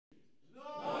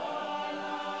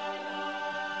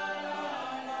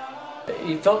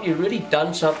You felt you'd really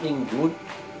done something good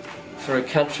for a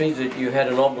country that you had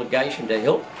an obligation to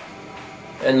help,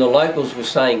 and the locals were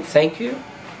saying thank you.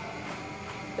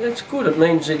 That's good. It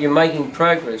means that you're making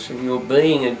progress and you're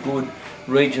being a good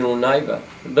regional neighbour.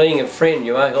 Being a friend,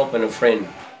 you are helping a friend.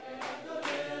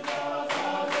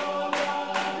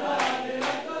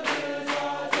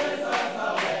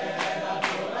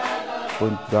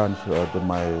 Point guns to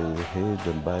my head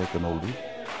and back and all this.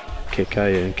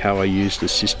 Keke and Kawa used the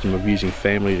system of using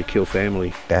family to kill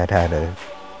family. Dad had a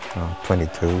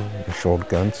 22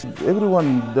 shotguns.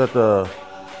 Everyone that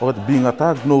was being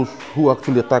attacked knows who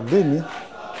actually attacked them. Yeah?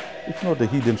 It's not a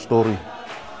hidden story.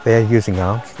 They're using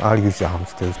arms. I'll use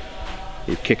arms too.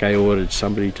 If Keke ordered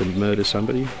somebody to murder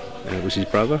somebody, and it was his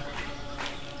brother,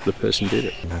 the person did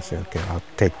it. And I said, okay, I'll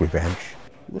take revenge.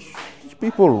 These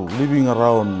people living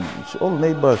around, it's all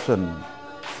neighbours and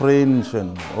friends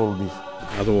and all this.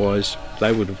 Otherwise,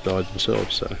 they would have died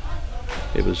themselves, so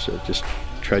it was just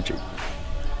tragic,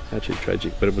 absolutely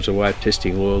tragic, but it was a way of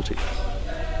testing loyalty.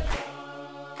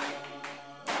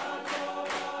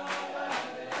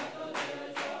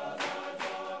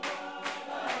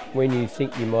 When you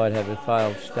think you might have a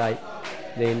failed state,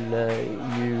 then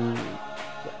you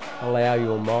allow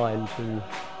your mind to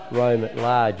roam at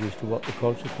large as to what the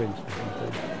consequences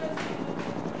will be.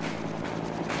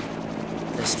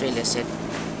 Australia said,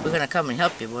 we're going to come and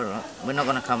help you, we're not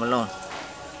going to come alone,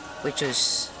 which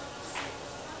is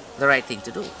the right thing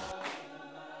to do.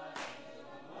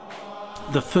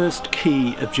 The first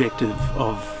key objective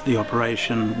of the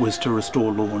operation was to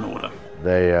restore law and order.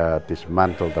 They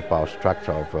dismantled the power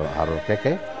structure of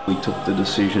RKK. We took the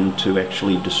decision to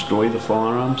actually destroy the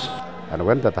firearms. And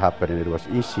when that happened, it was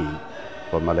easy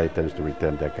for Malaysians to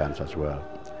return their guns as well.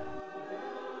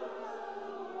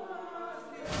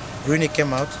 Bruni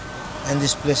came out, and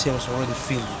this place here was already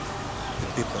filled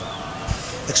with people,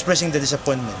 expressing the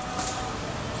disappointment.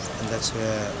 And that's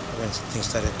when things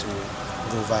started to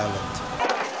go violent.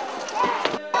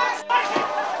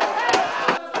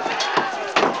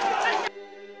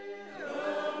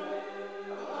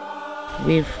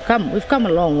 We've come a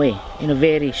long way in a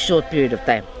very short period of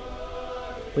time,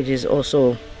 which is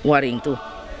also worrying too.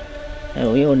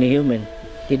 We're only human.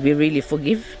 Did we really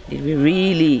forgive? Did we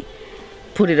really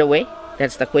put it away?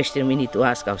 That's the question we need to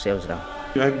ask ourselves now.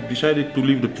 I've decided to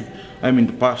leave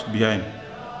the past behind.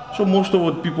 So most of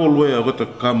the people were going to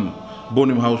come,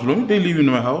 Bonim house, they live in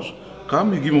my house.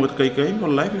 Come, you give them what kai, your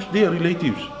life is their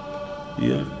relatives.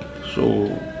 Yeah. So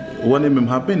when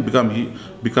happened,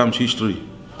 becomes history.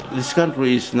 This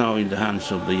country is now in the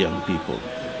hands of the young people.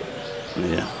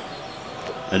 Yeah.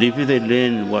 And if they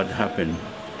learn what happened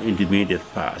in the immediate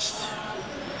past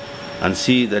and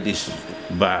see that it's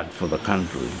bad for the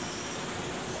country,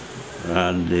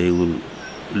 and they will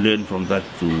learn from that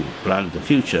to plan the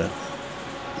future,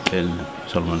 then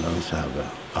Solomon will have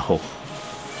a hope,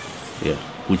 yeah,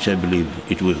 which I believe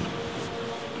it will.